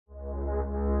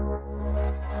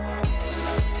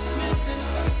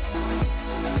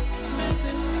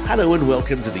Hello and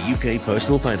welcome to the UK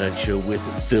Personal Finance Show with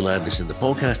Phil Anderson, the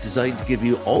podcast designed to give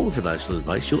you all the financial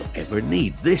advice you'll ever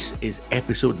need. This is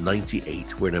episode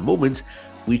 98, where in a moment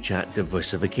we chat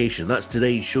diversification. That's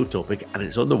today's show topic, and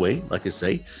it's on the way, like I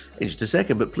say, in just a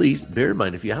second. But please bear in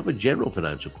mind, if you have a general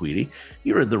financial query,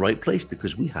 you're in the right place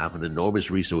because we have an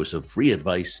enormous resource of free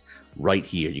advice right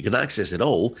here. You can access it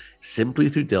all simply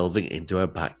through delving into our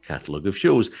back catalogue of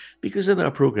shows, because in our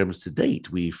programs to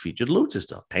date, we've featured loads of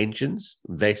stuff: pensions,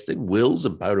 investing, wills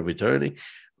and power of attorney,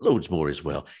 loads more as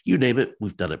well. You name it,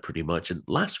 we've done it pretty much. And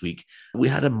last week, we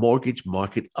had a mortgage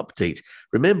market update.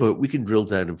 Remember, we can drill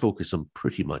down and focus on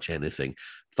pretty much anything.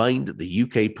 Find the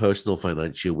UK Personal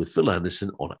Finance Show with Phil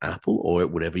Anderson on Apple or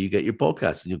wherever you get your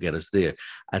podcasts, and you'll get us there.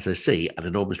 As I say, an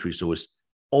enormous resource,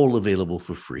 all available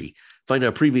for free. Find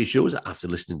our previous shows after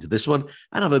listening to this one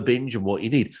and have a binge on what you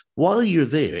need. While you're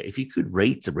there, if you could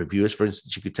rate and review us, for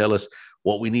instance, you could tell us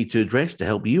what we need to address to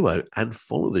help you out and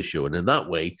follow the show. And in that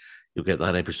way, you'll get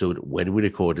that episode when we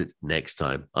record it next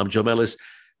time. I'm John Ellis,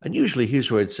 and usually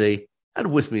here's where I'd say, and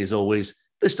with me as always,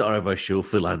 the star of our show,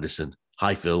 Phil Anderson.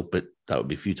 Hi, Phil, but that would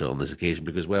be futile on this occasion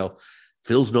because, well,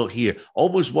 Phil's not here.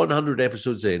 Almost 100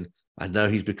 episodes in, and now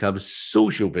he's become so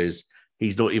showbiz,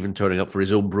 he's not even turning up for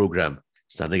his own programme.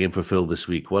 Standing in for Phil this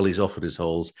week while he's off at his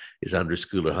halls is Andrew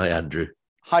Schooler. Hi, Andrew.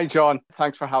 Hi, John.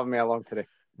 Thanks for having me along today.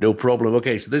 No problem.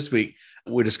 Okay, so this week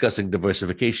we're discussing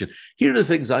diversification. Here are the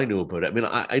things I know about it. I mean,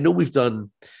 I know we've done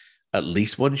at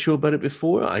least one show about it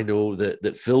before. I know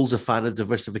that Phil's a fan of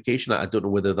diversification. I don't know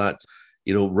whether that's,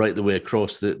 right the way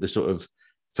across the sort of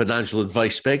financial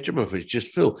advice spectrum or if it's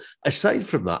just Phil. Aside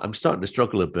from that, I'm starting to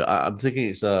struggle a bit. I'm thinking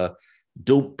it's a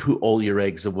don't put all your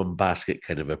eggs in one basket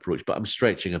kind of approach, but I'm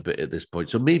stretching a bit at this point.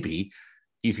 So maybe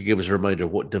you could give us a reminder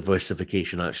of what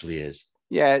diversification actually is.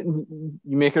 Yeah, you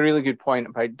make a really good point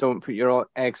about don't put your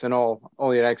eggs in all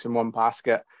your eggs in one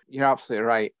basket. You're absolutely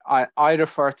right. I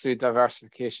refer to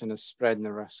diversification as spreading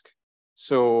the risk.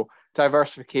 So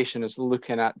diversification is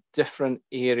looking at different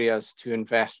areas to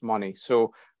invest money.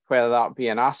 So whether that be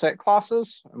in asset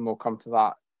classes, and we'll come to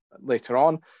that later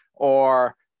on,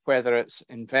 or whether it's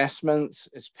investments,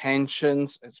 it's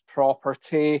pensions, it's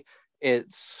property,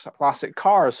 it's classic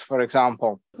cars, for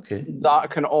example. Okay. That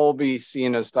can all be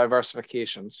seen as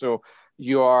diversification. So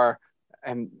you are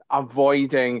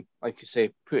avoiding, like you say,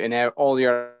 putting out all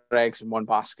your eggs in one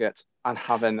basket and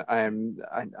having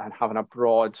a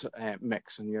broad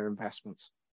mix in your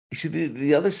investments. You see,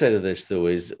 the other side of this, though,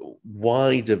 is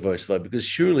why diversify? Because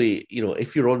surely,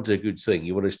 if you're onto a good thing,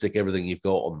 you want to stick everything you've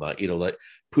got on that, like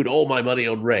put all my money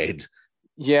on red.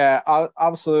 Yeah,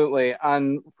 absolutely.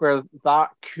 And where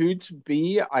that could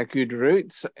be a good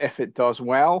route, if it does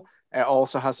well, it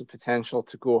also has the potential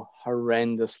to go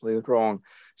horrendously wrong.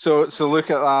 So look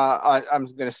at that. I'm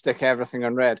going to stick everything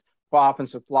on red. What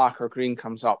happens if black or green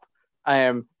comes up?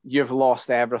 You've lost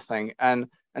everything. And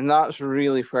that's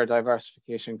really where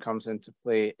diversification comes into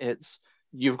play. It's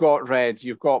you've got red,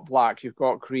 you've got black, you've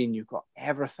got green, you've got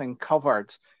everything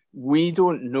covered. We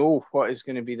don't know what is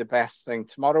going to be the best thing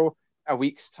tomorrow, a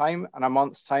week's time, and a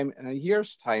month's time, and a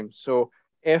year's time. So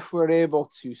if we're able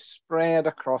to spread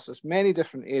across as many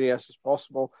different areas as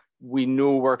possible, we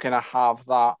know we're going to have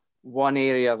that one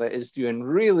area that is doing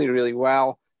really, really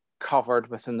well covered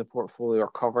within the portfolio or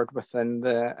covered within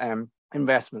the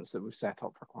investments that we've set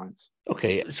up for clients.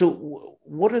 Okay, so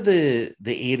what are the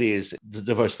areas, the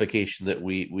diversification that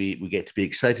we get to be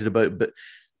excited about,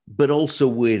 but also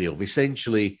wary of?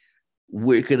 Essentially,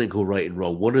 we're going to go right and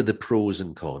wrong. What are the pros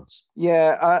and cons?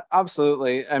 Yeah,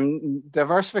 absolutely.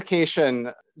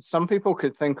 Diversification, some people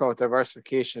could think of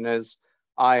diversification as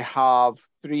I have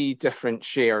 3 different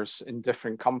shares in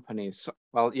different companies.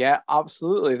 Well, yeah,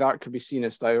 absolutely. That could be seen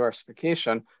as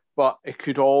diversification, but it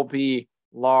could all be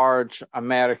large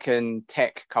American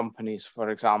tech companies, for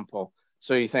example.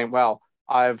 So you think, well,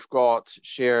 I've got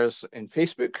shares in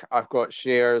Facebook, I've got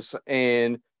shares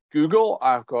in Google,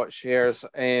 I've got shares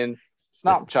in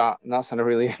Snapchat, and that's a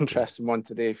really interesting one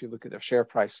today if you look at their share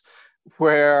price,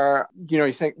 where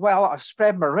you think, well, I've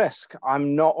spread my risk.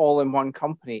 I'm not all in one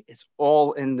company. It's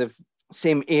all in the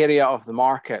same area of the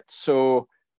market. So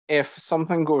if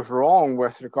something goes wrong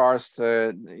with regards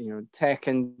to tech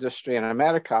industry in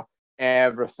America,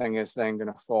 everything is then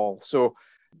going to fall. So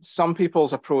some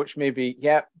people's approach may be,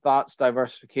 yeah, that's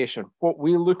diversification. What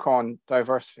we look on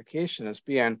diversification as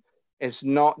being, it's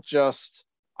not just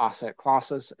asset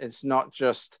classes, it's not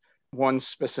just one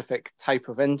specific type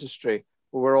of industry,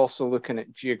 but we're also looking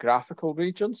at geographical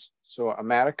regions. So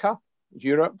America,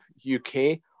 Europe,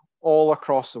 UK, all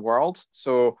across the world.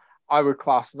 So I would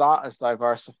class that as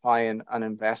diversifying an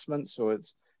investment. So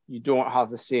you don't have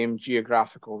the same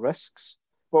geographical risks.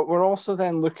 But we're also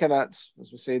then looking at,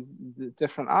 as we say, the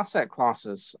different asset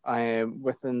classes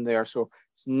within there. So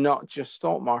it's not just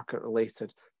stock market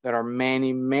related. There are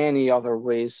many, many other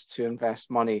ways to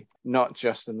invest money, not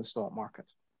just in the stock market.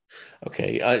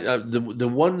 Okay,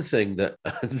 the one thing that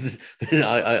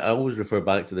I always refer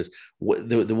back to this.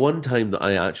 The one time that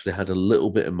I actually had a little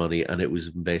bit of money and it was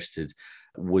invested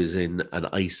was in an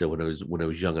ISA when I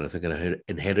was young, and I think I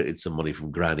inherited some money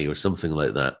from Granny or something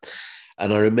like that.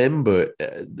 And I remember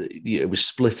it was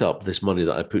split up, this money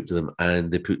that I put to them,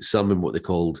 and they put some in what they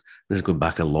called, this is going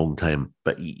back a long time,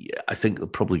 but I think they'll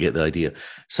probably get the idea.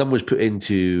 Some was put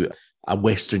into a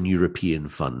Western European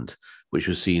fund, which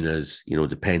was seen as,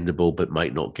 dependable, but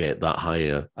might not get that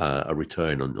high a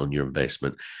return on your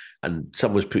investment. And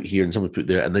some was put here and some was put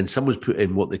there. And then some was put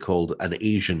in what they called an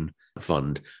Asian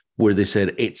fund, where they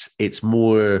said it's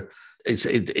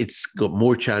got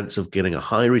more chance of getting a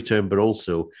high return, but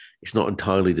also it's not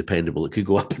entirely dependable. It could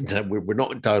go up and down. We're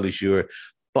not entirely sure,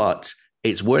 but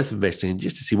it's worth investing in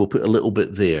just to see. We'll put a little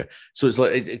bit there. So it's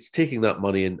like it's taking that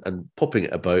money and popping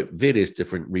it about various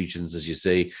different regions, as you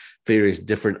say, various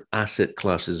different asset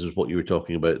classes is what you were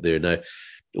talking about there. Now,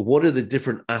 what are the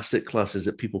different asset classes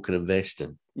that people can invest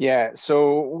in? Yeah.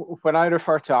 So when I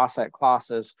refer to asset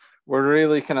classes, we're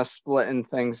really kind of splitting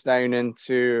things down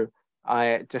into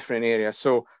different areas.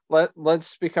 So let's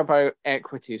speak about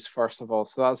equities first of all.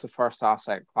 So that's the first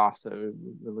asset class that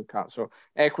we look at. So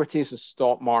equities is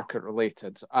stock market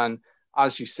related. And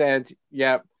as you said,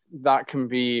 yeah, that can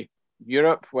be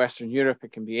Europe, Western Europe,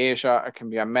 it can be Asia, it can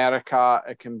be America,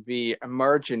 it can be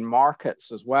emerging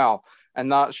markets as well.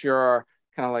 And that's your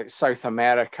kind of like South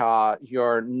America,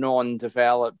 your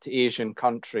non-developed Asian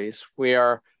countries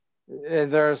where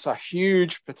there's a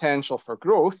huge potential for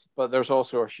growth, but there's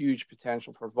also a huge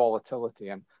potential for volatility.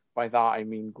 And by that, I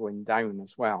mean going down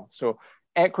as well. So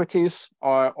equities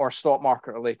or stock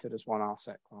market related is one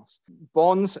asset class.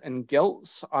 Bonds and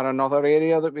gilts are another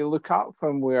area that we look at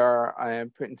when we're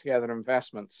putting together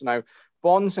investments. Now,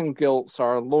 bonds and gilts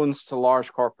are loans to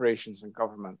large corporations and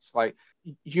governments. Like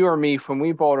you or me, when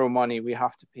we borrow money, we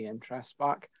have to pay interest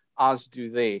back, as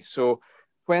do they. So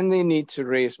when they need to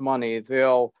raise money,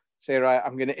 they'll say, right,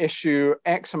 I'm going to issue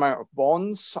X amount of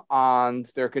bonds and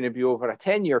they're going to be over a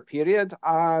 10-year period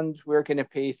and we're going to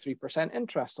pay 3%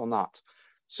 interest on that.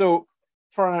 So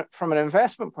from an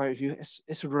investment point of view,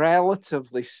 it's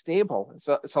relatively stable.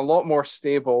 It's a lot more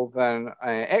stable than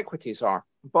equities are,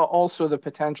 but also the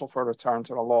potential for returns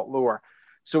are a lot lower.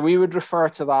 So we would refer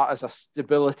to that as a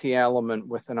stability element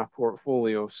within a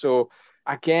portfolio. So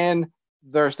again,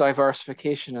 there's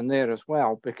diversification in there as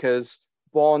well, because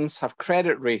bonds have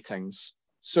credit ratings.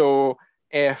 So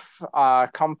if a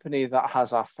company that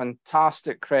has a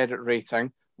fantastic credit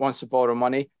rating wants to borrow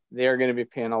money, they're going to be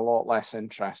paying a lot less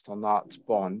interest on that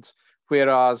bond.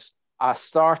 Whereas a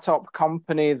startup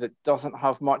company that doesn't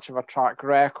have much of a track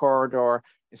record or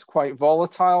is quite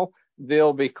volatile,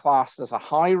 they'll be classed as a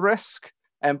high risk,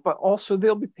 but also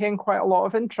they'll be paying quite a lot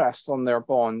of interest on their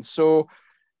bonds. So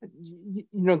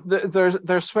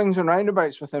there's swings and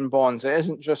roundabouts within bonds. It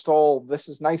isn't just all this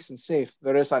is nice and safe.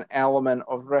 There is an element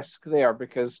of risk there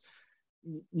because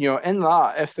in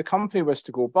that, if the company was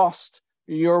to go bust,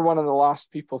 you're one of the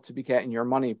last people to be getting your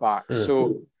money back.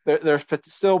 So there's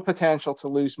still potential to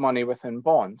lose money within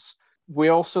bonds. We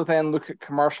also then look at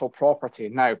commercial property.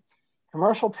 Now,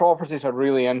 commercial property is a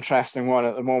really interesting one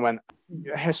at the moment.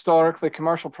 Historically,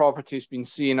 commercial property has been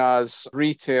seen as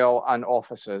retail and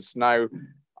offices. Now,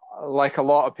 like a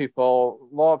lot of people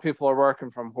are working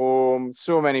from home.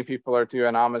 So many people are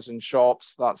doing Amazon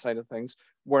shops, that side of things.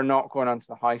 We're not going onto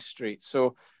the high street.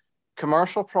 So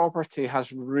commercial property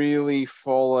has really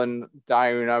fallen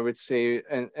down, I would say,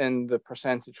 in the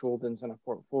percentage holdings in a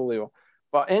portfolio.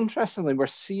 But interestingly, we're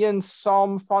seeing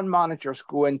some fund managers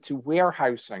go into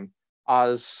warehousing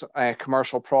as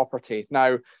commercial property.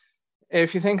 Now,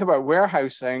 if you think about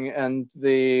warehousing and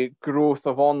the growth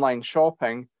of online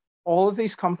shopping, all of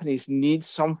these companies need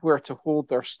somewhere to hold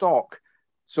their stock.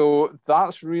 So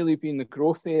that's really been the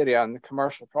growth area, and the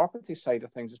commercial property side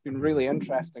of things has been really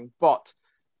interesting. But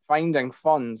finding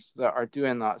funds that are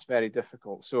doing that is very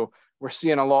difficult. So we're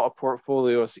seeing a lot of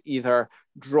portfolios either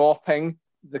dropping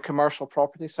the commercial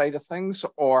property side of things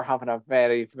or having a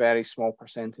very, very small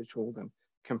percentage holding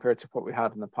compared to what we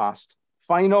had in the past.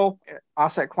 Final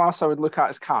asset class I would look at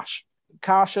is cash.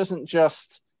 Cash isn't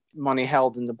just money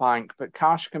held in the bank, but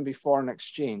cash can be foreign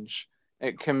exchange.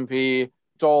 It can be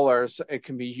dollars, it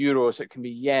can be euros, it can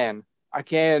be yen.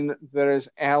 Again, there is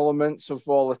elements of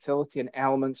volatility and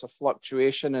elements of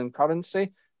fluctuation in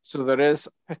currency. So there is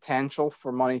potential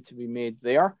for money to be made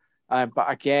there. But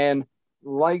again,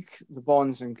 like the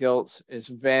bonds and gilts,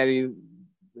 it's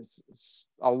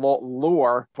a lot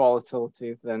lower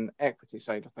volatility than equity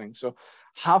side of things. So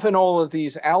having all of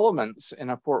these elements in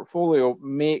a portfolio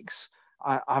makes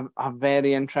a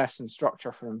very interesting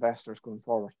structure for investors going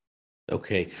forward.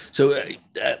 Okay, so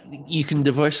you can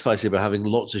diversify, say, by having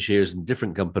lots of shares in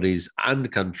different companies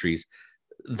and countries.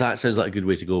 That sounds like a good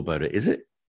way to go about it, is it?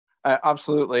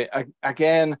 Absolutely.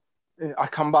 Again, I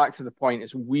come back to the point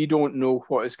is we don't know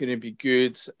what is going to be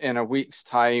good in a week's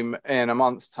time, in a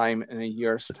month's time, in a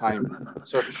year's time.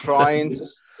 So trying to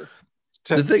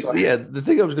the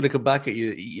thing I was going to come back at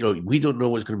you, we don't know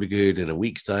what's going to be good in a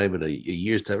week's time, in a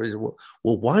year's time. Well,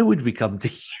 why would we come to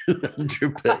you,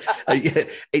 Andrew? But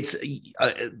it's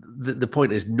the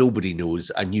point is nobody knows,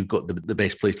 and you've got the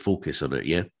best place to focus on it.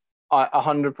 Yeah,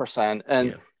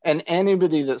 100%. And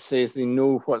anybody that says they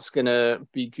know what's going to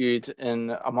be good in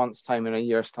a month's time, in a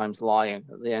year's time, is lying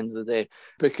at the end of the day,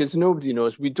 because nobody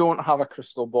knows. We don't have a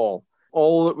crystal ball.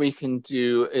 All that we can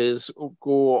do is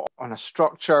go on a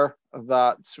structure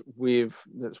that's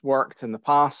worked in the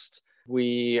past.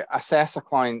 We assess a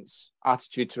client's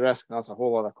attitude to risk, and that's a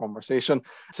whole other conversation,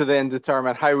 to then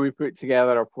determine how we put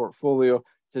together a portfolio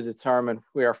to determine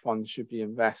where funds should be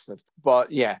invested.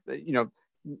 But yeah,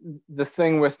 the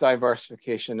thing with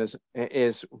diversification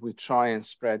is we try and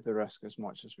spread the risk as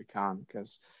much as we can,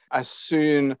 because as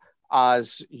soon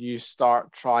as you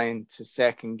start trying to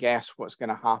second guess what's going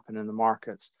to happen in the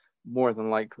markets, more than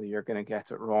likely you're going to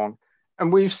get it wrong.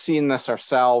 And we've seen this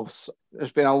ourselves.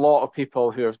 There's been a lot of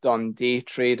people who have done day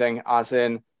trading, as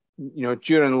in,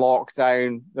 during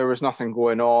lockdown, there was nothing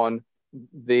going on.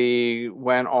 They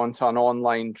went onto an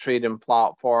online trading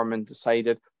platform and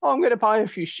decided, I'm going to buy a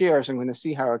few shares. I'm going to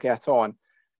see how I get on.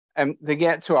 And they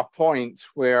get to a point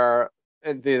where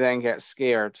they then get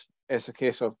scared. It's a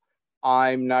case of,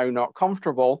 I'm now not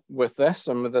comfortable with this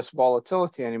and with this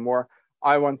volatility anymore.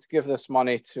 I want to give this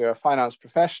money to a finance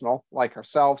professional like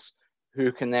ourselves,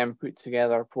 who can then put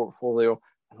together a portfolio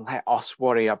and let us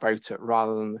worry about it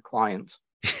rather than the client.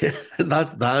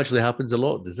 That actually happens a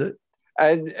lot, does it?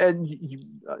 And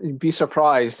you'd be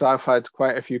surprised. I've had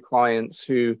quite a few clients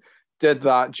who did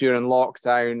that during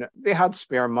lockdown. They had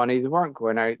spare money. They weren't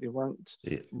going out. They weren't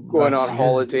going on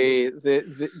holiday.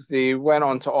 They went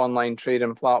onto online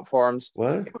trading platforms.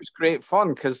 Wow. It was great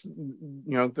fun because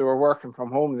they were working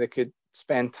from home. They could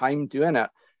spend time doing it.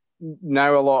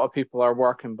 Now a lot of people are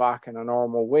working back in a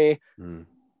normal way.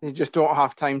 They just don't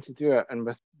have time to do it. And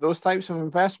with those types of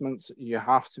investments, you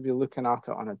have to be looking at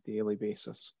it on a daily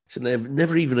basis. So it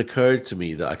never even occurred to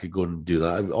me that I could go and do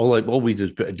that. All we did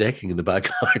was put a decking in the back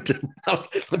garden.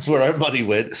 That's where our money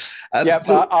went.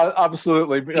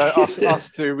 Absolutely. Us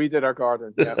too. We did our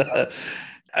garden. Yeah.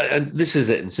 And this is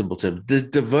it in simple terms. Does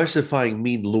diversifying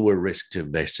mean lower risk to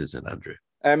investors then, Andrew?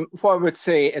 What I would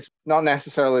say, it's not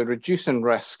necessarily reducing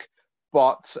risk,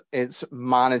 but it's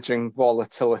managing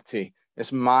volatility.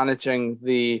 It's managing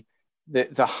the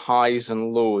highs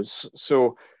and lows.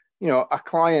 So, a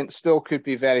client still could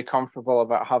be very comfortable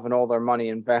about having all their money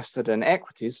invested in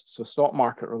equities, so stock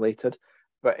market related.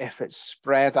 But if it's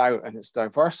spread out and it's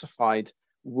diversified,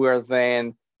 we're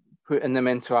then putting them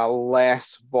into a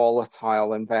less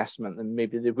volatile investment than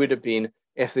maybe they would have been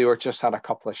if they were just had a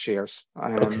couple of shares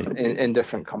in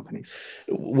different companies.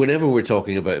 Whenever we're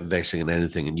talking about investing in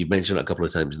anything, and you've mentioned it a couple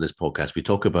of times in this podcast, we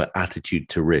talk about attitude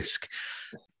to risk.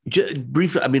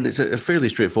 Briefly, I mean, it's a fairly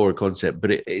straightforward concept,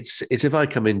 but it's if I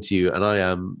come into you and I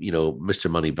am,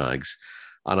 Mr. Moneybags,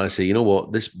 and I say, you know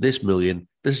what, this million,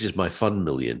 this is just my fun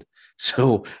million.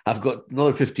 So I've got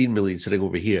another 15 million sitting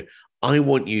over here. I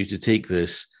want you to take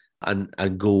this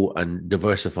and go and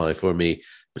diversify for me,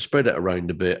 spread it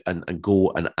around a bit and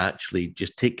go and actually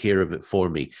just take care of it for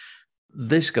me.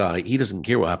 This guy, he doesn't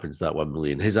care what happens to that 1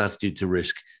 million. His attitude to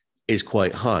risk is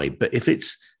quite high. But if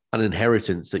it's an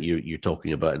inheritance that you're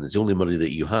talking about and it's the only money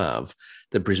that you have,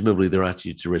 then presumably their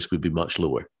attitude to risk would be much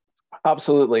lower.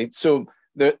 Absolutely. So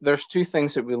there's two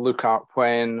things that we look at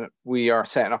when we are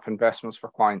setting up investments for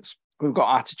clients. We've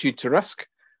got attitude to risk,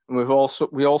 and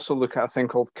we also look at a thing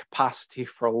called capacity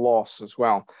for loss as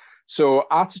well. So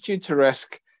attitude to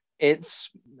risk,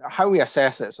 it's how we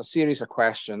assess it. It's a series of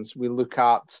questions. We look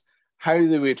at how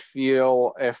they would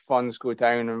feel if funds go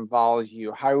down in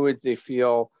value. How would they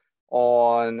feel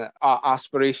on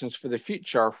aspirations for the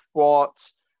future? What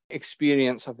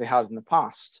experience have they had in the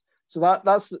past? So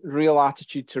that's the real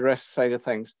attitude to risk side of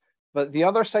things. But the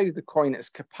other side of the coin is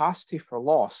capacity for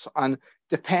loss. And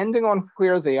depending on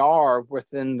where they are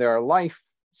within their life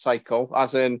cycle,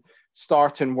 as in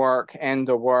starting work, end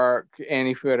of work,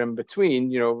 anywhere in between,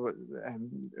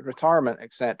 retirement,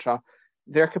 etc.,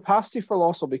 their capacity for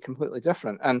loss will be completely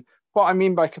different. And what I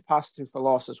mean by capacity for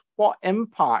loss is what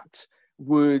impact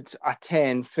would a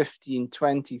 10, 15,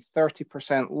 20,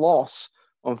 30% loss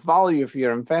of value of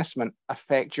your investment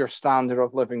affect your standard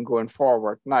of living going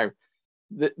forward? Now,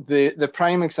 the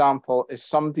prime example is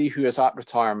somebody who is at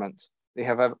retirement. They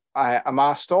have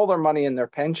amassed all their money in their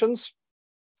pensions,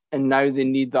 and now they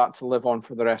need that to live on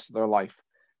for the rest of their life.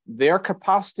 Their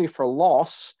capacity for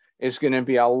loss is going to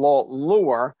be a lot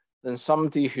lower than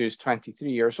somebody who's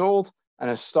 23 years old and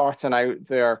is starting out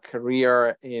their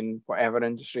career in whatever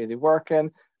industry they work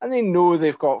in, and they know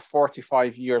they've got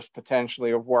 45 years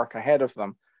potentially of work ahead of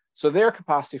them. So their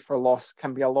capacity for loss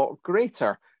can be a lot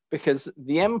greater because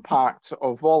the impact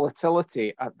of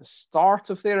volatility at the start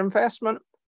of their investment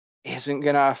isn't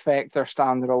going to affect their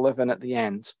standard of living at the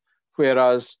end.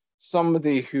 Whereas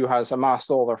somebody who has amassed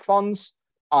all their funds,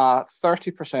 a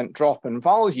 30% drop in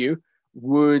value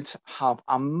would have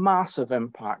a massive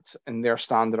impact in their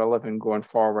standard of living going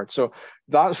forward. So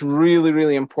that's really,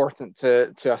 really important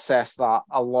to assess that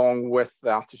along with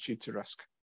the attitude to risk.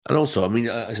 And also, I mean,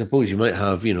 I suppose you might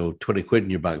have, 20 quid in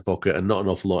your back pocket and not an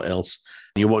awful lot else.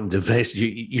 You want to invest,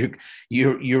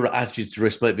 your attitude to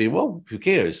risk might be, well, who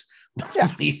cares? Yeah.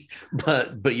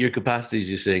 but your capacity, as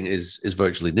you're saying, is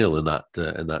virtually nil in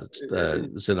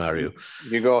that scenario.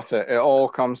 You got it. It all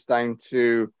comes down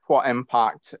to what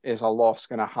impact is a loss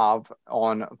going to have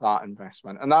on that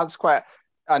investment. And that's quite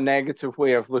a negative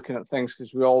way of looking at things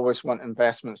because we always want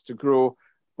investments to grow,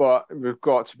 but we've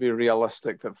got to be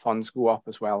realistic that funds go up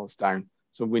as well as down.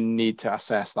 So we need to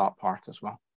assess that part as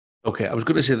well. Okay, I was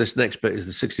going to say this next bit is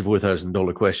the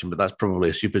 $64,000 question, but that's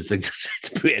probably a stupid thing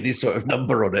to put any sort of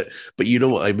number on it. But you know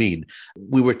what I mean.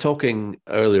 We were talking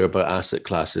earlier about asset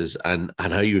classes and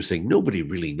how you were saying nobody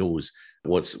really knows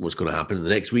what's going to happen in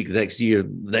the next week, the next year,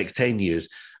 the next 10 years.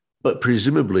 But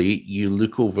presumably you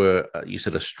look over, you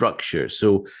said a structure.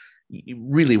 So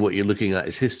really what you're looking at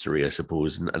is history, I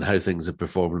suppose, and how things have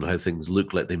performed and how things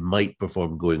look like they might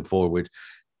perform going forward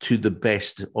to the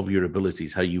best of your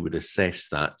abilities, how you would assess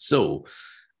that. So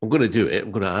I'm going to do it.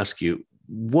 I'm going to ask you,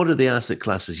 what are the asset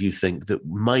classes you think that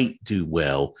might do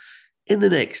well in the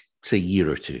next, say,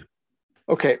 year or two?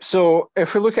 Okay, so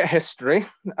if we look at history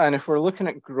and if we're looking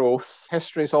at growth,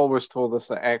 history's always told us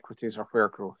that equities are where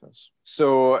growth is.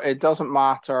 So it doesn't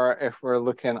matter if we're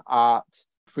looking at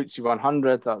FTSE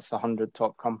 100, that's the 100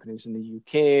 top companies in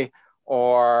the UK,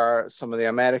 or some of the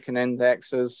American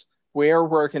indexes. Where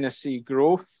we're going to see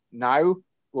growth now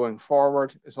going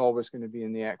forward is always going to be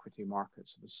in the equity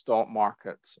markets. The stock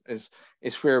markets is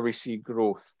where we see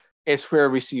growth. It's where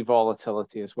we see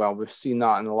volatility as well. We've seen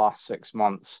that in the last 6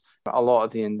 months. A lot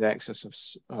of the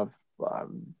indexes have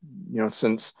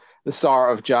since the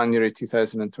start of January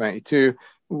 2022,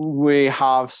 we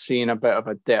have seen a bit of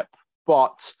a dip,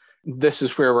 but this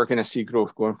is where we're going to see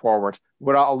growth going forward.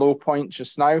 We're at a low point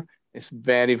just now. It's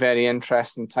very, very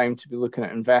interesting time to be looking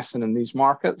at investing in these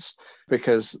markets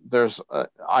because there's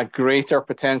a greater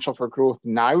potential for growth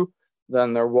now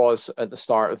than there was at the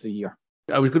start of the year.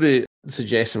 I was going to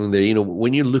suggest something there,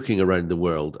 when you're looking around the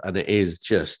world and it is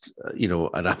just,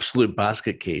 an absolute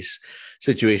basket case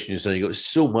situation. You've got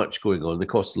so much going on, the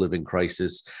cost of living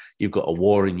crisis, you've got a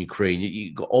war in Ukraine,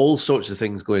 you've got all sorts of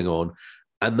things going on.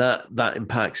 And that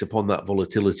impacts upon that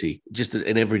volatility just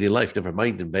in everyday life, never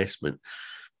mind investment.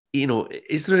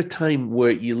 Is there a time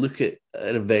where you look at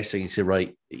an investing and say,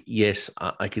 right, yes,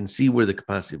 I can see where the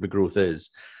capacity for growth is.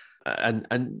 And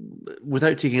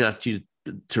without taking an attitude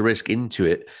to risk into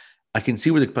it, I can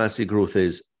see where the capacity of growth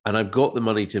is and I've got the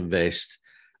money to invest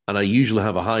and I usually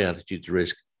have a high attitude to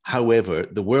risk. However,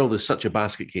 the world is such a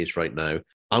basket case right now.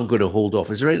 I'm going to hold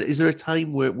off. Is there a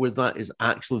time where that is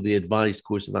actually the advised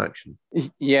course of action?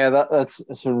 Yeah,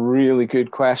 that's a really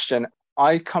good question.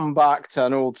 I come back to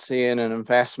an old saying in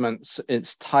investments,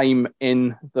 it's time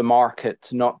in the market,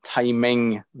 not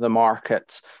timing the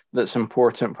market, that's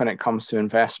important when it comes to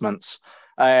investments.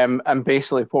 And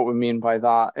basically what we mean by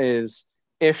that is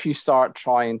if you start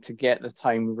trying to get the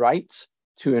time right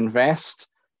to invest,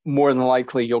 more than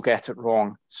likely you'll get it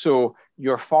wrong. So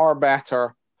you're far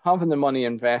better having the money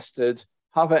invested,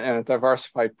 have it in a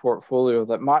diversified portfolio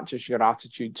that matches your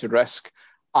attitude to risk,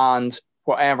 and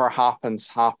whatever happens,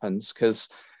 happens. Because,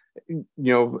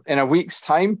 in a week's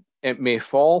time, it may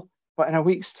fall, but in a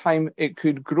week's time, it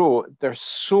could grow. There's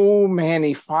so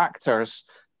many factors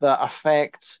that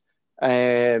affect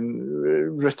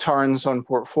returns on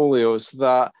portfolios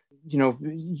that,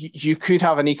 you could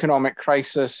have an economic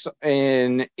crisis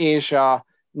in Asia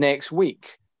next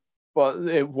week, but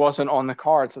it wasn't on the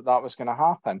cards that was going to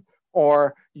happen.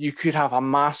 Or you could have a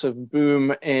massive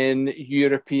boom in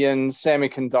European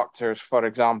semiconductors, for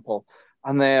example,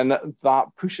 and then that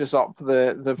pushes up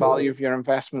the value of your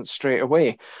investment straight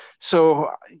away.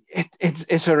 So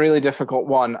it's a really difficult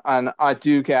one. And I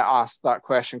do get asked that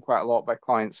question quite a lot by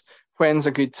clients. When's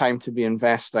a good time to be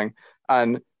investing?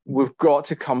 And we've got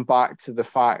to come back to the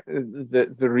fact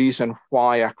that the reason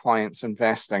why a client's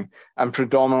investing, and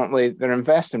predominantly they're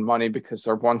investing money because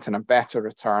they're wanting a better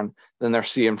return than they're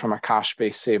seeing from a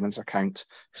cash-based savings account.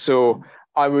 So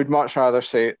I would much rather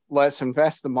say, let's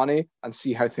invest the money and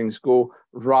see how things go,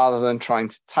 rather than trying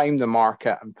to time the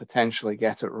market and potentially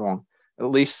get it wrong. At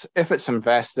least if it's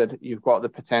invested, you've got the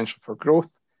potential for growth.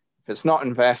 If it's not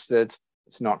invested,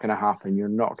 it's not going to happen. You're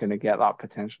not going to get that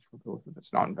potential for growth if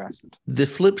it's not invested. The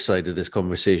flip side of this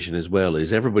conversation as well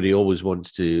is everybody always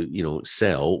wants to,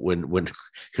 sell when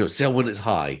sell when it's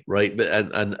high, right?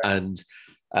 But and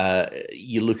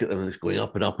you look at them going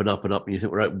up and up and up and up, and you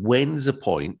think, right, when is the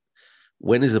point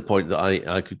that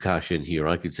I could cash in here?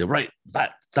 I could say, right,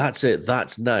 that's it,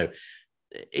 that's now.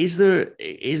 Is there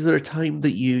a time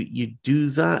that you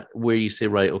do that where you say,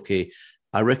 right, okay,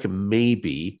 I reckon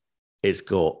maybe it's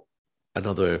got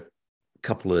another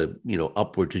couple of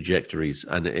upward trajectories,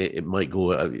 and it might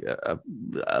go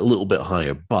a little bit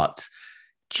higher, but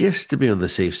just to be on the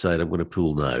safe side, I'm going to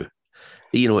pull now.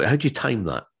 How do you time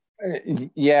that?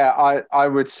 Yeah, I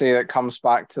would say it comes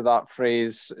back to that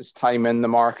phrase: "It's time in the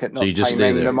market, not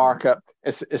timing the market."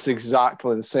 It's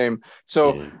exactly the same.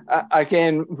 So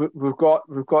again, we've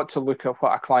got to look at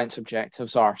what a client's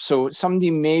objectives are. So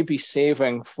somebody may be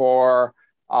saving for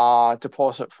a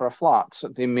deposit for a flat. So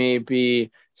they may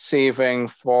be saving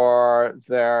for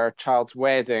their child's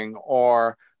wedding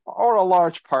or a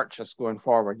large purchase going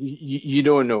forward. You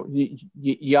don't know.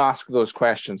 You ask those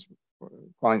questions,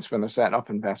 clients, when they're setting up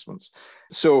investments.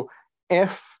 So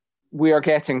if we are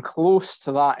getting close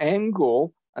to that end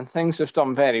goal and things have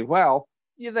done very well,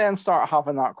 you then start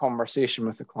having that conversation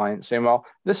with the client saying, well,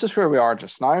 this is where we are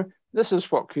just now. This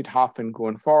is what could happen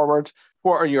going forward.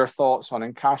 What are your thoughts on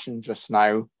encashing just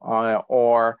now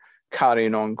or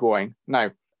carrying on going?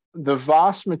 Now, the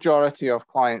vast majority of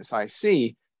clients I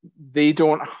see, they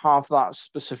don't have that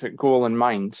specific goal in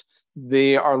mind.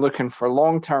 They are looking for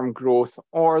long-term growth,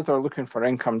 or they're looking for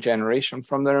income generation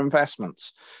from their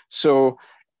investments. So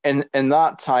in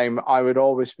that time, I would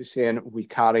always be saying we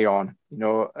carry on.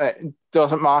 It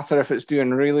doesn't matter if it's doing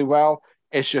really well.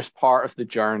 It's just part of the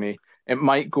journey. It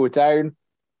might go down,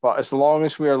 but as long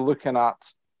as we are looking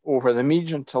at over the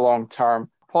medium to long term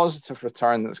positive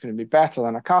return that's going to be better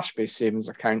than a cash-based savings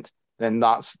account, then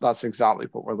that's exactly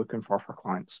what we're looking for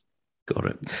clients. Got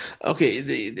it.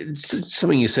 Okay,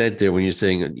 something you said there when you're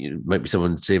saying might be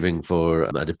someone saving for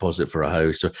a deposit for a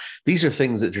house. So these are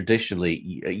things that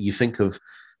traditionally you think of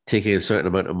taking a certain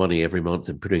amount of money every month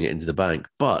and putting it into the bank.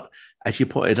 But as you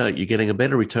pointed out, you're getting a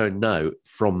better return now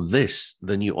from this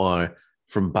than you are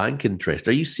from bank interest.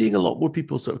 Are you seeing a lot more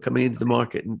people sort of coming into the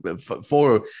market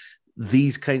for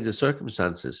these kinds of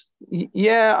circumstances?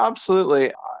 Yeah,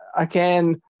 absolutely.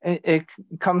 Again, it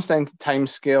comes down to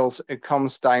timescales. It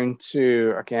comes down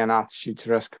to, again, attitude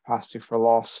to risk, capacity for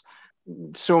loss.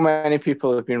 So many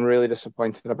people have been really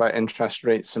disappointed about interest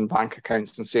rates and bank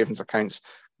accounts and savings accounts,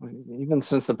 even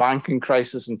since the banking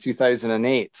crisis in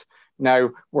 2008. Now,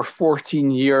 we're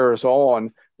 14 years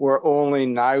on. We're only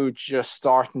now just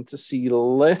starting to see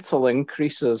little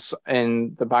increases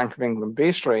in the Bank of England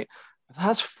base rate.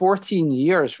 That's 14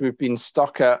 years we've been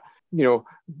stuck at,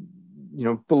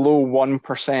 below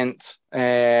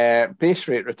 1% base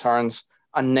rate returns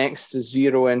and next to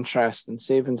zero interest in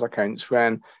savings accounts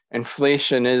when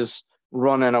inflation is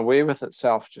running away with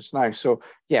itself just now. So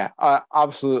yeah,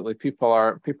 absolutely. People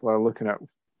are looking at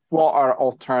what are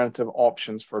alternative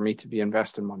options for me to be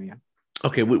investing money in.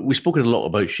 Okay, we've spoken a lot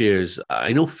about shares.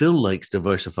 I know Phil likes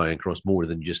diversifying across more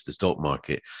than just the stock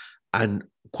market, and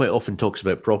quite often talks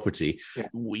about property. Yeah.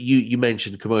 You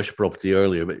mentioned commercial property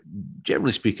earlier, but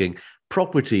generally speaking,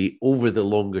 property over the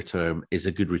longer term is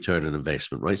a good return on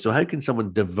investment, right? So how can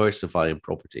someone diversify in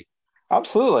property?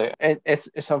 Absolutely.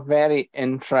 It's a very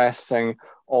interesting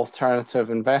alternative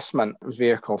investment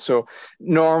vehicle. So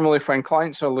normally when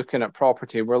clients are looking at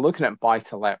property, we're looking at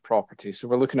buy-to-let property. So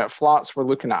we're looking at flats, we're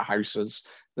looking at houses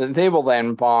that they will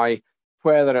then buy,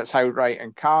 whether it's outright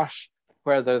in cash,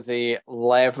 whether they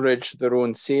leverage their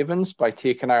own savings by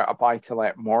taking out a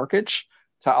buy-to-let mortgage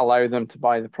to allow them to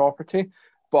buy the property.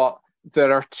 But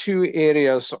there are two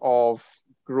areas of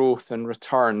growth and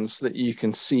returns that you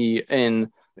can see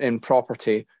in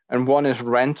property. And one is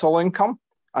rental income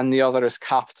and the other is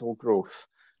capital growth.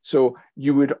 So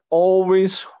you would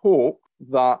always hope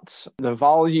that the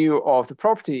value of the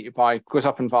property that you buy goes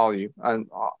up in value. And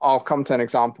I'll come to an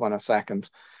example in a second.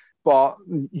 but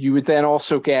you would then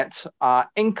also get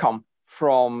income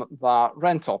from that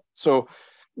rental. So,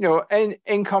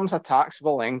 income's a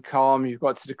taxable income. You've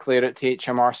got to declare it to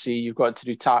HMRC. You've got to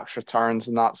do tax returns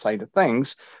and that side of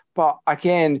things. But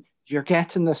again, you're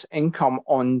getting this income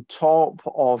on top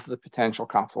of the potential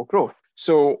capital growth.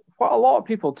 So what a lot of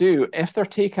people do, if they're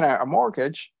taking out a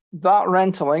mortgage, that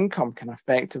rental income can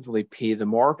effectively pay the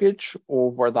mortgage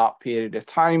over that period of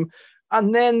time.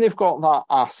 And then they've got that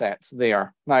asset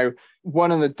there. Now,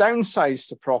 one of the downsides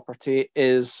to property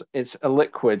is it's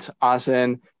illiquid, as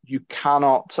in you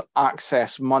cannot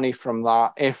access money from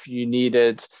that if you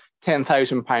needed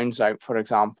 £10,000 out, for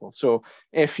example. So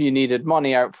if you needed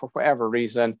money out for whatever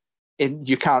reason,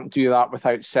 you can't do that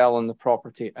without selling the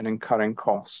property and incurring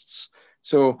costs.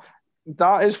 So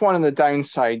that is one of the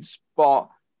downsides. But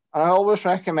I always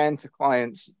recommend to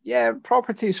clients,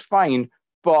 property is fine.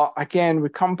 But again, we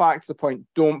come back to the point,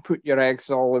 don't put your eggs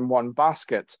all in one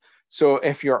basket. So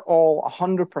if you're all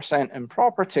 100% in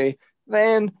property,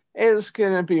 then it's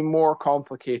going to be more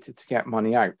complicated to get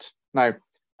money out. Now,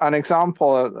 an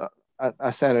example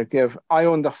I said I'd give, I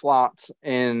owned a flat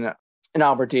in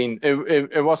Aberdeen.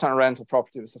 It wasn't a rental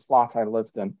property, it was a flat I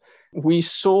lived in. We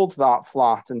sold that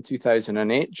flat in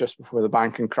 2008, just before the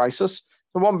banking crisis.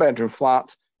 The one-bedroom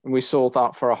flat, and we sold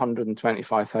that for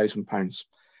 £125,000.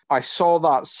 I saw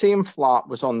that same flat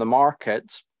was on the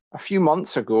market a few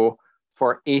months ago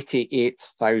for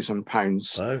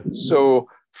 £88,000. Wow. So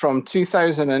from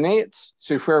 2008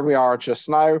 to where we are just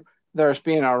now, there's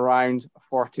been around a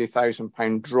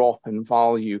 £40,000 drop in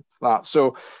value for that.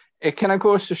 So it kind of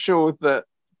goes to show that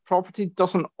property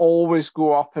doesn't always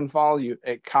go up in value.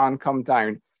 It can come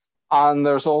down. And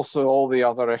there's also all the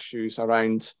other issues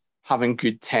around having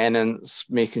good tenants,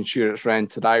 making sure it's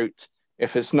rented out.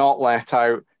 If it's not let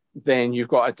out, then you've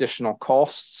got additional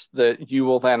costs that you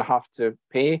will then have to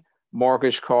pay,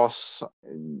 mortgage costs,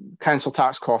 council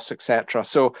tax costs, etc.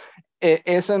 So it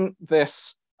isn't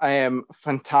this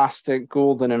fantastic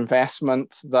golden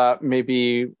investment that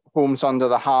maybe Homes Under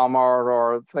the Hammer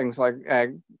or things like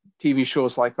TV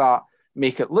shows like that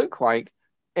make it look like.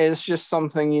 It's just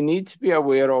something you need to be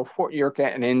aware of what you're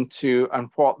getting into and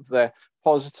what the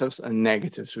positives and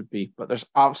negatives would be. But there's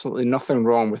absolutely nothing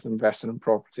wrong with investing in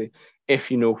property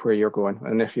if you know where you're going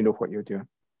and if you know what you're doing.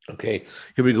 Okay,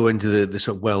 here we go into the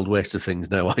sort of wild west of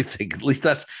things now, I think. At least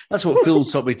that's what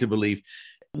Phil's taught me to believe.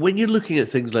 When you're looking at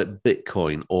things like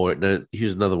Bitcoin, or now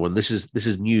here's another one, this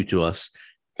is new to us,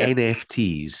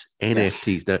 NFTs.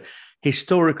 Yes. Now,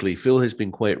 historically, Phil has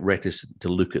been quite reticent to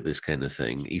look at this kind of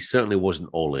thing. He certainly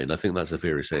wasn't all in. I think that's a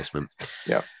fair assessment.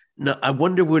 Yeah. Now, I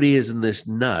wonder where he is in this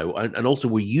now, and also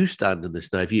where you stand in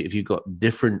this now, if you've got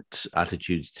different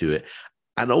attitudes to it.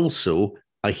 And also,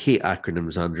 I hate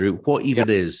acronyms, Andrew. What even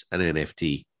is an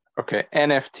NFT? Okay,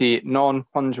 NFT,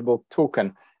 non-fungible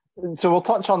token. So we'll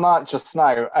touch on that just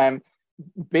now.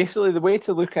 Basically, the way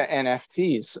to look at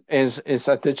NFTs is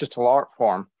a digital art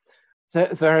form.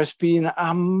 There has been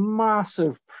a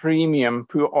massive premium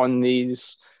put on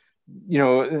these,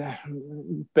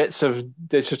 bits of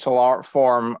digital art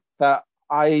form that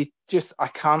I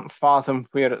can't fathom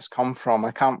where it's come from.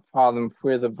 I can't fathom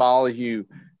where the value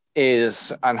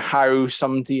is and how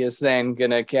somebody is then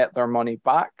going to get their money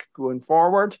back going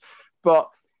forward. But,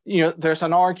 there's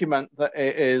an argument that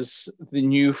it is the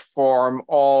new form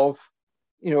of,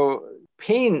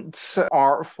 paint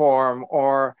art form,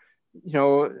 or,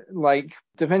 like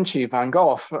Da Vinci, Van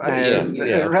Gogh,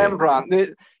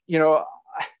 Rembrandt.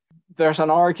 There's an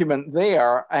argument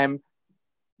there.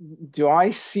 Do I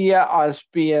see it as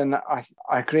being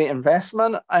a great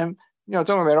investment? Don't get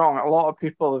me wrong, a lot of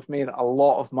people have made a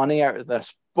lot of money out of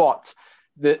this, but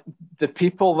the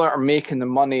people that are making the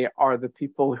money are the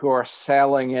people who are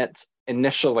selling it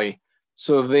initially.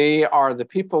 So they are the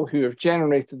people who have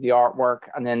generated the artwork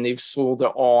and then they've sold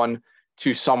it on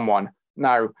to someone.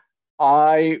 Now,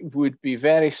 I would be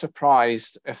very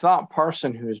surprised if that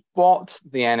person who has bought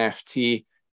the NFT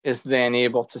is then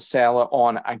able to sell it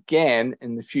on again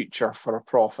in the future for a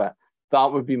profit.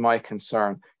 That would be my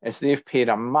concern, is they've paid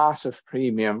a massive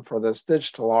premium for this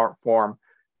digital art form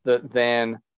that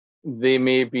then they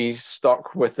may be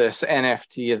stuck with this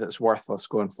NFT that's worthless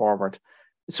going forward.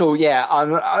 So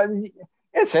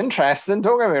it's interesting.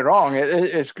 Don't get me wrong.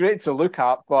 It's great to look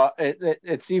at, but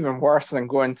it's even worse than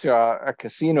going to a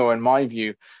casino, in my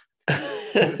view.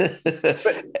 Bitcoin.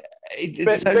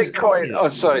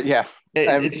 Yeah.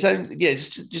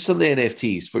 Just on the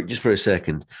NFTs for a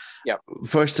second. Yeah.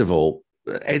 First of all,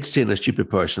 entertain a stupid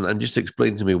person and just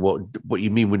explain to me what you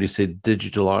mean when you say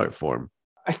digital art form.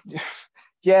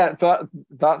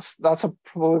 That's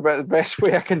probably the best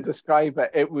way I can describe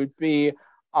it. It would be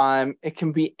It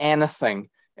can be anything.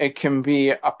 It can be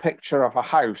a picture of a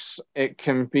house. It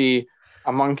can be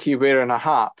a monkey wearing a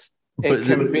hat. It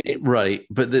can be right.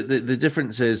 But the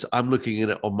difference is I'm looking at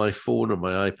it on my phone or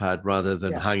my iPad rather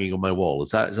than hanging on my wall.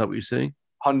 Is that what you're saying?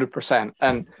 100%.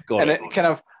 And it kind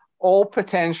of all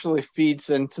potentially feeds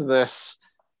into this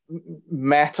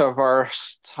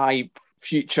metaverse type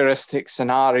futuristic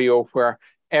scenario where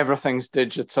everything's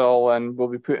digital and we'll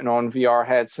be putting on VR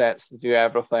headsets to do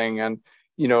everything. And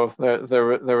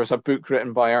there was a book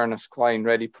written by Ernest Cline,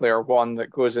 Ready Player One, that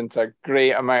goes into a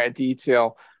great amount of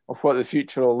detail of what the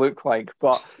future will look like.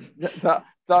 But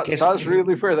that's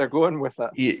really where they're going with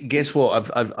it. Guess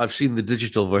what? I've seen the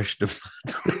digital version of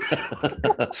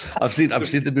that. I've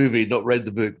seen the movie, not read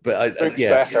the book, but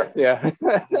better. Yeah.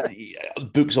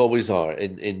 Books always are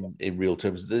in real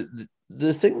terms.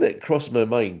 The thing that crossed my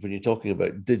mind when you're talking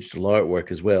about digital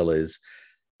artwork as well is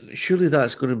surely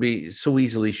that's going to be so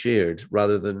easily shared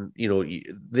rather than,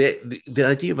 the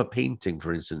idea of a painting,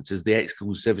 for instance, is the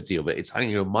exclusivity of it. It's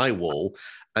hanging on my wall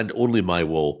and only my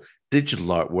wall. Digital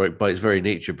artwork, by its very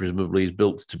nature, presumably is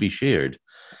built to be shared.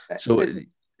 So it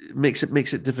makes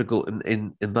it difficult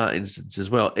in that instance as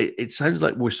well. It sounds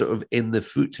like we're sort of in the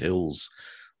foothills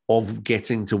of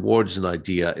getting towards an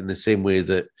idea in the same way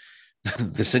that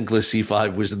the Sinclair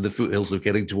C5 was in the foothills of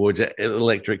getting towards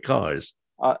electric cars.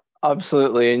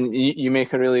 Absolutely. And you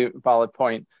make a really valid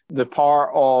point. The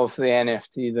part of the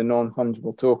NFT, the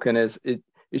non-fungible token, is it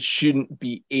shouldn't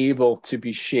be able to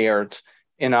be shared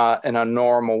in a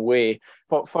normal way.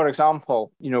 But for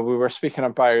example, we were speaking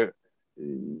about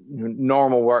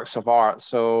normal works of art.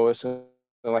 So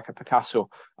like a Picasso,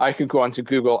 I could go onto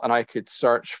Google and I could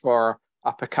search for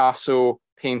a Picasso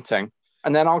painting,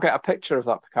 and then I'll get a picture of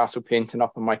that Picasso painting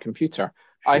up on my computer.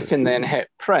 Sure. I can then hit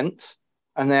print,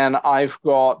 and then I've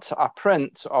got a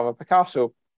print of a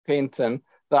Picasso painting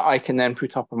that I can then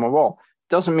put up on my wall.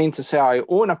 Doesn't mean to say I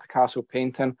own a Picasso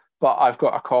painting, but I've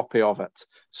got a copy of it.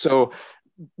 So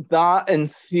that, in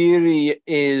theory,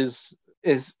 is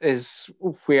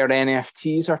where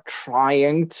NFTs are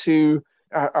trying to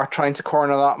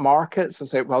corner that market. So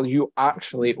say, well, you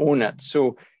actually own it.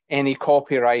 So any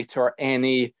copyright or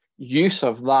any use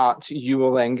of that, you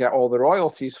will then get all the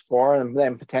royalties for, and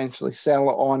then potentially sell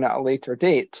it on at a later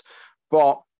date.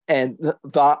 But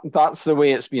that's the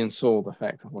way it's being sold,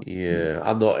 effectively. Yeah,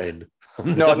 I'm not in.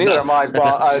 No, neither am I.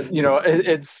 But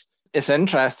it's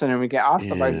interesting, and we get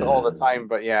asked about it all the time.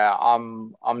 But yeah,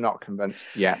 I'm not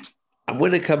convinced yet. And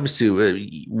when it comes to,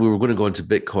 we were going to go into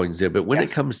Bitcoins there, but when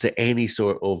it comes to any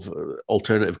sort of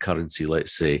alternative currency,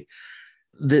 let's say,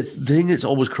 the thing that's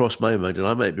always crossed my mind, and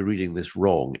I might be reading this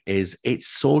wrong, is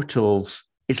it's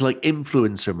like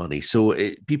influencer money. So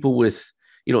people with,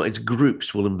 it's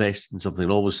groups will invest in something,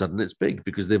 and all of a sudden it's big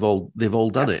because they've all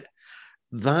done it.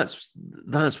 That's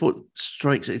what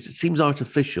strikes it. It seems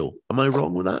artificial. Am I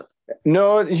wrong with that?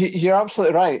 No, you're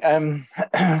absolutely right.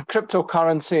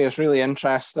 Cryptocurrency is really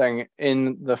interesting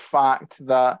in the fact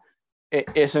that it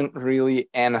isn't really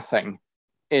anything.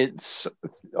 It's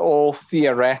all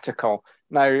theoretical.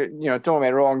 Now, don't get me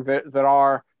wrong, there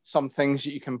are some things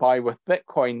that you can buy with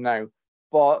Bitcoin now,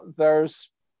 but there's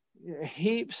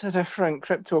heaps of different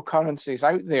cryptocurrencies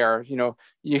out there.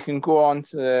 You can go on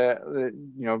to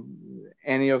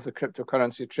any of the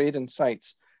cryptocurrency trading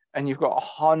sites, and you've got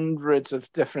hundreds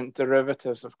of different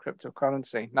derivatives of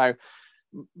cryptocurrency. Now,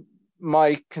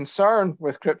 my concern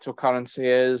with cryptocurrency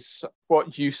is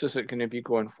what use is it going to be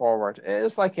going forward? It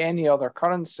is like any other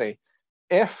currency.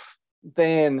 If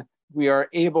then we are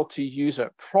able to use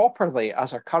it properly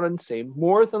as a currency,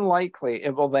 more than likely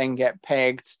it will then get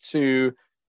pegged to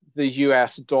the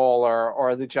US dollar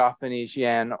or the Japanese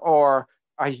yen or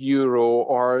a euro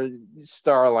or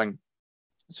sterling.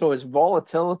 So its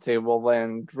volatility will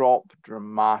then drop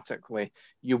dramatically.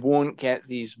 You won't get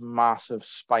these massive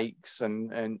spikes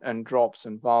and drops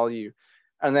in value.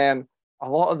 And then a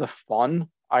lot of the fun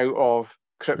out of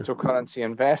cryptocurrency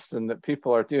investing that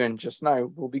people are doing just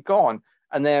now will be gone.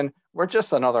 And then we're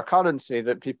just another currency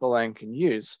that people then can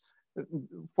use.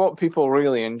 What people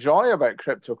really enjoy about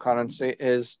cryptocurrency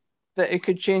is that it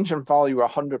could change in value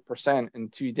 100% in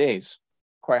 2 days,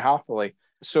 quite happily.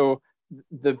 So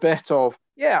the bit of,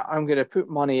 I'm going to put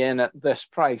money in at this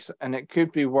price, and it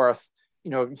could be worth,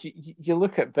 you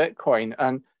look at Bitcoin,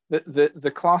 and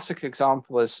the classic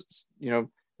example is,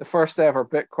 the first ever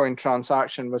Bitcoin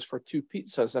transaction was for 2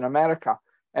 pizzas in America.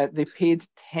 They paid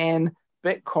 10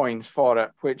 Bitcoins for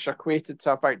it, which equated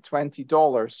to about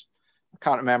 $20. I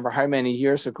can't remember how many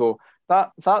years ago.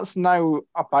 That's now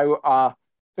about a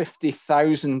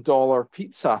 $50,000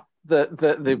 pizza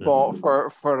that they bought for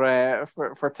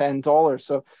 $10.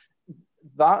 So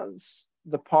that's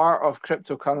the part of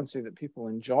cryptocurrency that people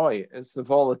enjoy. It's the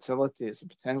volatility, it's the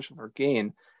potential for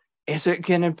gain. Is it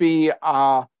going to be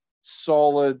a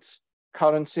solid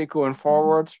currency going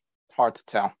forward? Hard to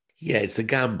tell. Yeah, it's the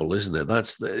gamble, isn't it?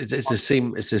 It's the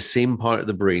same. It's the same part of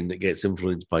the brain that gets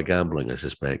influenced by gambling, I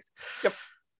suspect. Yep.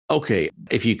 Okay,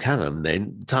 if you can,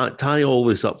 then tie all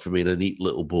this up for me in a neat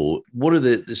little bow. What are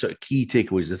the sort of key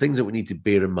takeaways, the things that we need to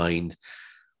bear in mind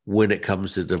when it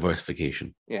comes to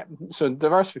diversification? Yeah. So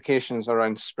diversification is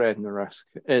around spreading the risk.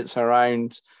 It's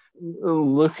around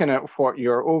looking at what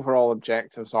your overall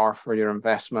objectives are for your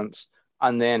investments,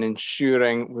 and then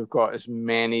ensuring we've got as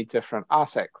many different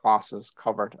asset classes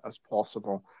covered as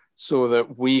possible so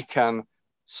that we can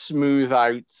smooth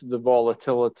out the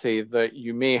volatility that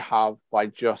you may have by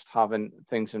just having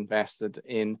things invested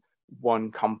in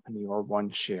one company or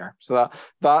one share. So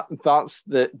that's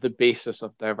the basis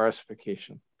of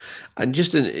diversification. And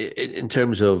just in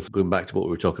terms of going back to what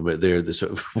we were talking about there, the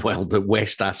sort of, the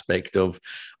West aspect of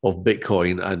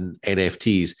Bitcoin and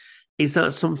NFTs, is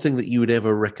that something that you would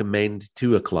ever recommend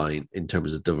to a client in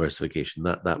terms of diversification,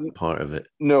 that part of it?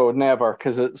 No, never,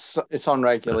 because it's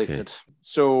unregulated. Okay.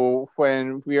 So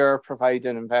when we are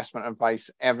providing investment advice,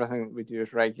 everything that we do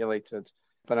is regulated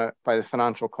by the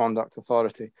Financial Conduct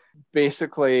Authority.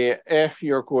 Basically, if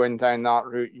you're going down that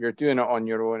route, you're doing it on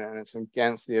your own, and it's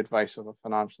against the advice of a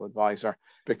financial advisor,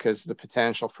 because the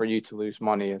potential for you to lose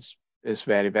money is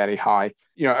very, very high.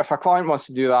 If a client wants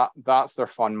to do that, that's their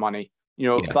fun money.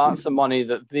 That's the money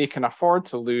that they can afford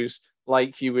to lose,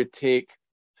 like you would take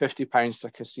 £50 to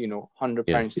a casino,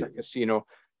 £100 to a casino.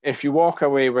 If you walk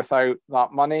away without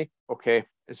that money, okay,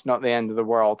 it's not the end of the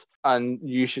world. And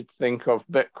you should think of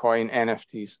Bitcoin,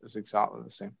 NFTs as exactly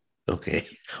the same. Okay.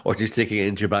 Or just taking it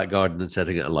into your back garden and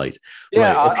setting it alight.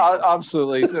 Yeah, right, okay.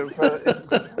 Absolutely. That's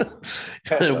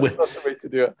the way to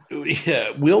do it.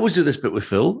 Yeah, we always do this bit with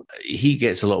Phil. He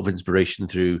gets a lot of inspiration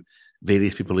through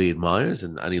various people he admires,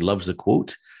 and he loves a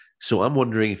quote. So I'm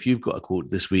wondering if you've got a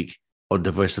quote this week on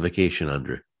diversification,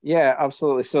 Andrew. Yeah,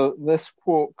 absolutely. So this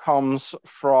quote comes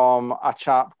from a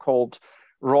chap called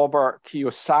Robert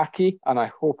Kiyosaki, and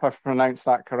I hope I've pronounced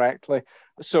that correctly.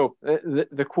 So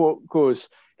the quote goes,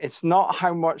 "It's not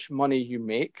how much money you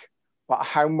make, but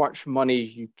how much money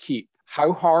you keep,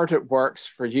 how hard it works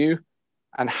for you,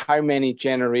 and how many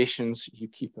generations you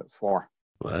keep it for."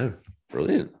 Wow,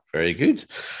 brilliant. Very good.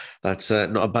 That's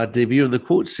not a bad debut in the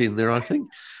quote scene there, I think.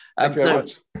 Thank you very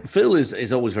much. Phil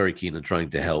is always very keen on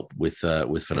trying to help with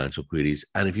financial queries.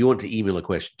 And if you want to email a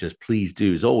question, just please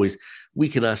do. As always, we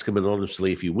can ask them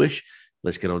anonymously if you wish.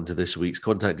 Let's get on to this week's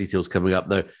contact details coming up.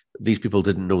 Now, these people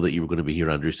didn't know that you were going to be here,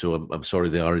 Andrew, so I'm sorry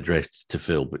they are addressed to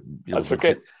Phil, but that's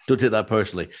okay. Don't take that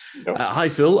personally. No. Hi,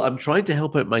 Phil. I'm trying to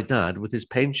help out my dad with his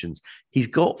pensions. He's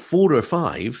got 4 or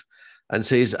 5 and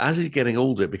says as he's getting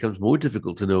older, it becomes more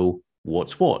difficult to know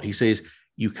what's what. He says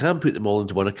you can put them all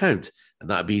into one account and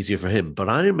that'd be easier for him. But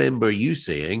I remember you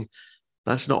saying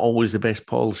that's not always the best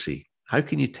policy. How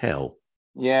can you tell?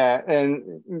 Yeah,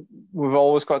 and we've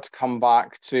always got to come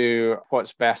back to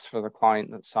what's best for the client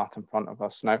that's sat in front of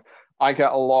us. Now, I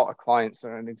get a lot of clients that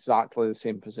are in exactly the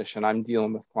same position. I'm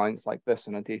dealing with clients like this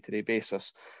on a day-to-day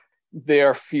basis.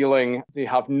 They're feeling they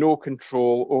have no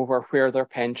control over where their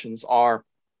pensions are,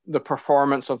 the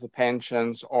performance of the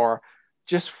pensions, or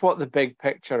just what the big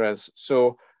picture is.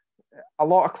 So a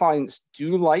lot of clients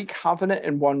do like having it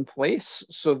in one place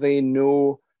so they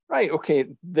know, right, okay,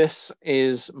 this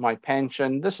is my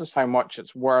pension, this is how much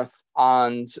it's worth,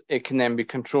 and it can then be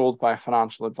controlled by a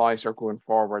financial advisor going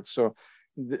forward. So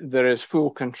there is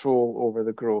full control over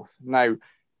the growth. Now,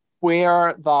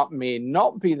 where that may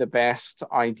not be the best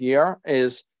idea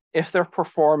is if they're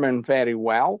performing very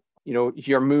well,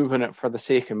 you're moving it for the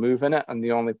sake of moving it, and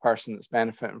the only person that's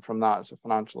benefiting from that is a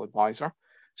financial advisor.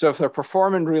 So if they're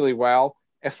performing really well,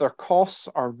 if their costs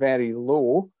are very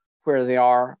low where they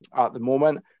are at the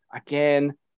moment,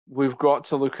 again, we've got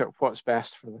to look at what's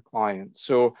best for the client.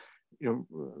 So,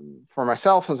 for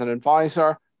myself as an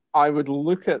advisor, I would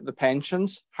look at the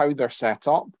pensions, how they're set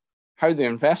up, how the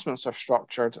investments are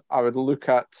structured. I would look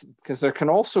at, because there can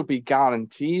also be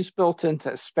guarantees built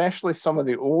into, especially some of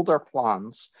the older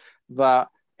plans, that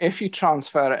if you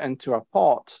transfer it into a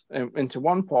pot, into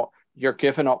one pot, you're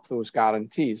giving up those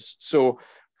guarantees. So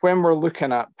when we're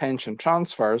looking at pension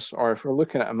transfers, or if we're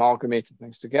looking at amalgamating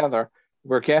things together,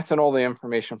 we're getting all the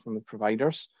information from the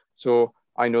providers. So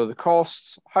I know the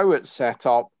costs, how it's set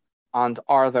up, and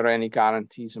are there any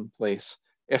guarantees in place?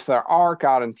 If there are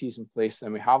guarantees in place,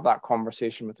 then we have that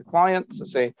conversation with the client to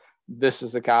say, this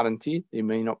is the guarantee. They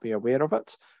may not be aware of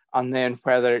it. And then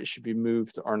whether it should be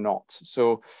moved or not.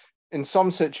 So in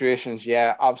some situations,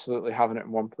 yeah, absolutely having it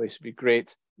in one place would be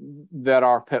great. there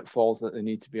are pitfalls that they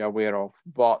need to be aware of,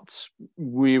 but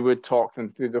we would talk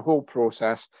them through the whole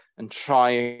process and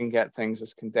try and get things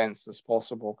as condensed as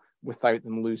possible without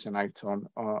them losing out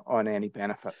on any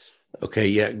benefits. Okay,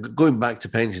 yeah. Going back to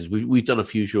pensions, we've done a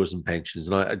few shows on pensions,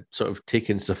 and I sort of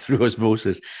taken stuff through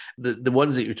osmosis. The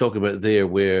ones that you're talking about there,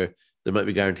 where there might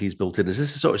be guarantees built in, is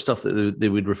this the sort of stuff that they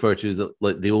would refer to as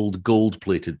like the old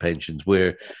gold-plated pensions,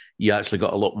 where you actually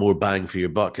got a lot more bang for your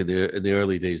buck in the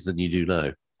early days than you do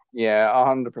now? Yeah,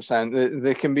 100%.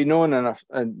 They can be known enough.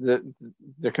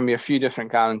 There can be a few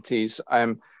different guarantees.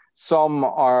 Some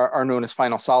are known as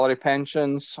final salary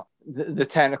pensions. The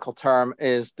technical term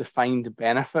is defined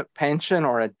benefit pension,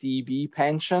 or a DB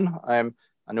pension.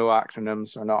 I know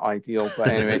acronyms are not ideal, but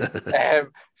anyway.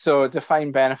 So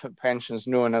defined benefit pension is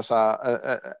known as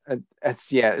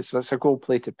it's a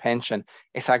gold-plated pension.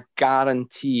 It's a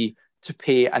guarantee to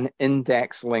pay an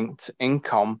index-linked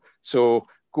income. So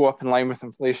go up in line with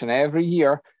inflation every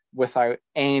year without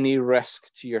any risk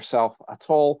to yourself at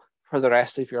all for the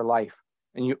rest of your life.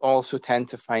 And you also tend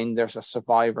to find there's a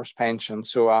survivor's pension.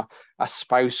 So a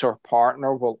spouse or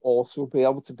partner will also be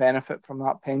able to benefit from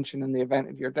that pension in the event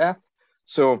of your death.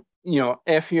 So,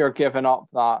 if you're giving up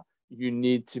that, you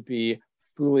need to be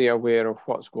fully aware of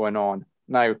what's going on.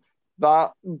 Now,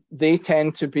 that they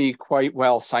tend to be quite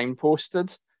well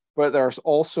signposted, but there's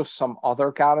also some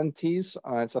other guarantees.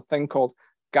 It's a thing called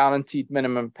guaranteed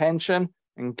minimum pension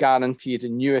and guaranteed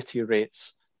annuity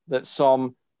rates that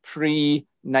some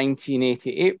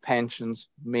pre-1988 pensions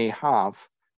may have.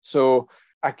 So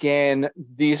again,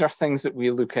 these are things that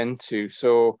we look into.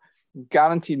 So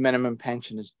guaranteed minimum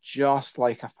pension is just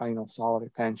like a final salary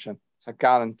pension. It's a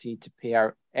guarantee to pay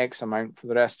out X amount for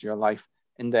the rest of your life,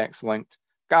 index linked.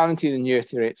 Guaranteed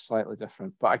annuity rate is slightly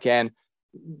different. But again,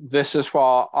 this is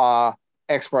what an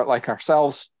expert like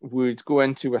ourselves would go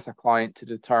into with a client to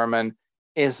determine,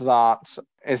 is that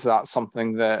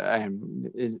something that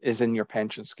is in your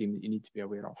pension scheme that you need to be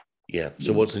aware of? Yeah.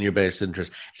 So what's in your best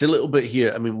interest? It's a little bit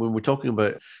here. I mean, when we're talking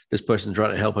about this person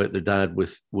trying to help out their dad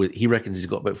with he reckons he's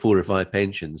got about 4 or 5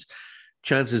 pensions.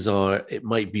 Chances are it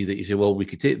might be that you say, well, we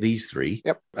could take these 3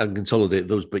 and consolidate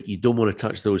those, but you don't want to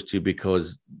touch those 2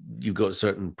 because you've got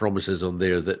certain promises on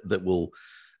there that will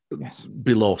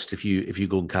be lost if you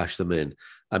go and cash them in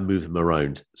and move them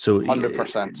around. So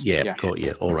 100%. Yeah, got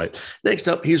you. All right. Next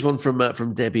up, here's one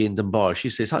from Debbie in Dunbar. She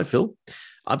says, "Hi Phil,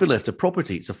 I've been left a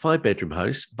property. It's a 5-bedroom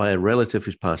house by a relative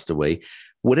who's passed away.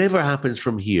 Whatever happens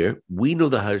from here, we know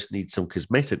the house needs some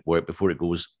cosmetic work before it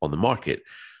goes on the market.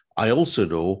 I also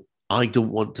know I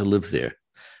don't want to live there.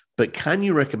 But can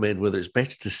you recommend whether it's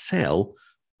better to sell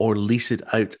or lease it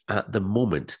out at the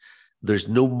moment? There's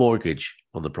no mortgage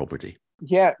on the property."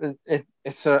 Yeah,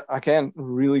 it's again,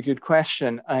 really good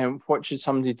question. What should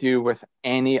somebody do with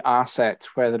any asset,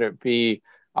 whether it be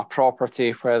a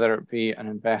property, whether it be an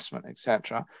investment,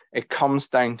 etc.? It comes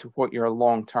down to what your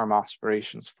long-term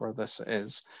aspirations for this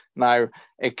is. Now,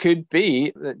 it could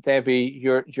be that, Debbie,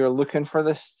 you're looking for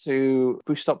this to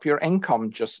boost up your income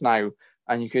just now,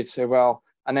 and you could say, well,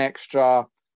 an extra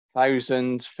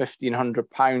 £1,000,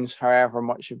 £1,500, however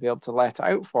much you'll be able to let it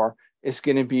out for, is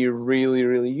going to be really,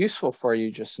 really useful for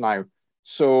you just now.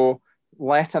 So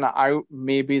letting it out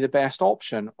may be the best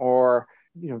option. Or,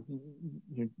 you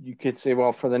could say,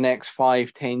 well, for the next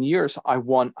 5-10 years, I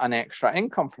want an extra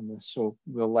income from this, so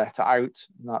we'll let it out,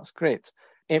 and that's great.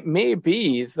 It may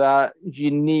be that you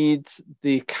need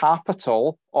the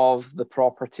capital of the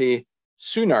property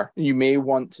sooner. You may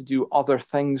want to do other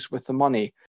things with the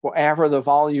money. Whatever the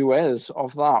value is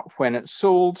of that, when it's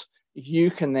sold,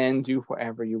 you can then do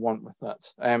whatever you want with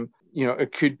it.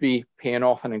 It could be paying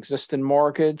off an existing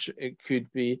mortgage. It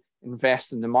could be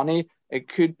investing the money. It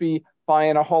could be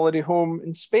buying a holiday home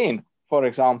in Spain, for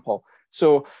example.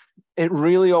 So it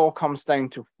really all comes down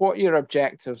to what your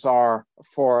objectives are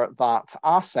for that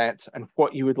asset and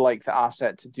what you would like the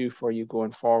asset to do for you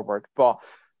going forward. But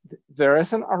there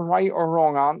isn't a right or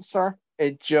wrong answer.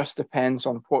 It just depends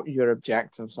on what your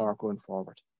objectives are going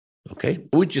forward. Okay.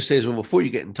 I would just say as well, before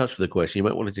you get in touch with the question, you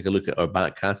might want to take a look at our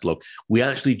back catalogue. We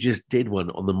actually just did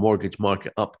one on the mortgage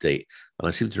market update. And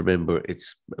I seem to remember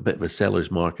it's a bit of a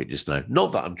seller's market just now.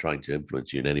 Not that I'm trying to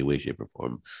influence you in any way, shape or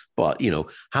form, but,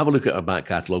 have a look at our back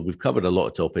catalogue. We've covered a lot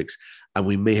of topics and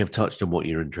we may have touched on what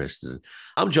you're interested in.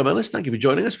 I'm John Ellis. Thank you for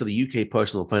joining us for the UK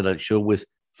Personal Finance Show with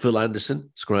Phil Anderson.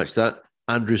 Scratch that.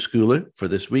 Andrew Schooler for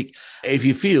this week. If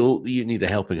you feel you need a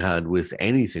helping hand with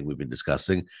anything we've been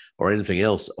discussing or anything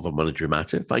else of a monetary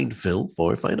matter, find Phil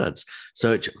for Finance.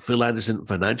 Search Phil Anderson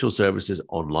Financial Services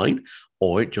online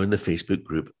or join the Facebook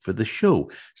group for the show.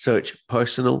 Search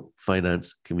Personal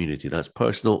Finance Community. That's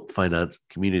Personal Finance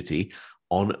Community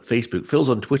on Facebook. Phil's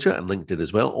on Twitter and LinkedIn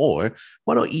as well. Or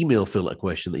why not email Phil a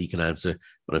question that he can answer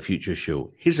on a future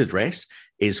show? His address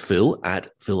is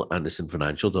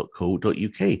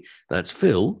phil@philandersonfinancial.co.uk. That's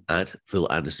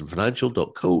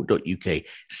phil@philandersonfinancial.co.uk.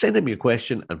 Send him your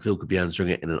question and Phil could be answering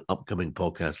it in an upcoming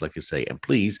podcast, like I say. And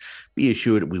please be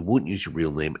assured we won't use your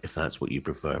real name if that's what you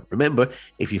prefer. Remember,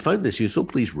 if you found this useful,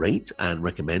 please rate and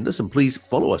recommend us, and please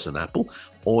follow us on Apple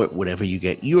or wherever you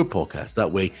get your podcast.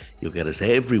 That way you'll get us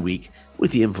every week with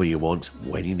the info you want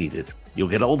when you need it. You'll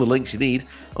get all the links you need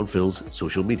on Phil's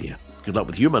social media. Good luck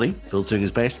with your money. Phil's doing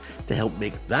his best to help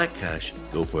make that cash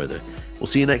go further. We'll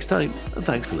see you next time, and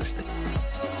thanks for listening.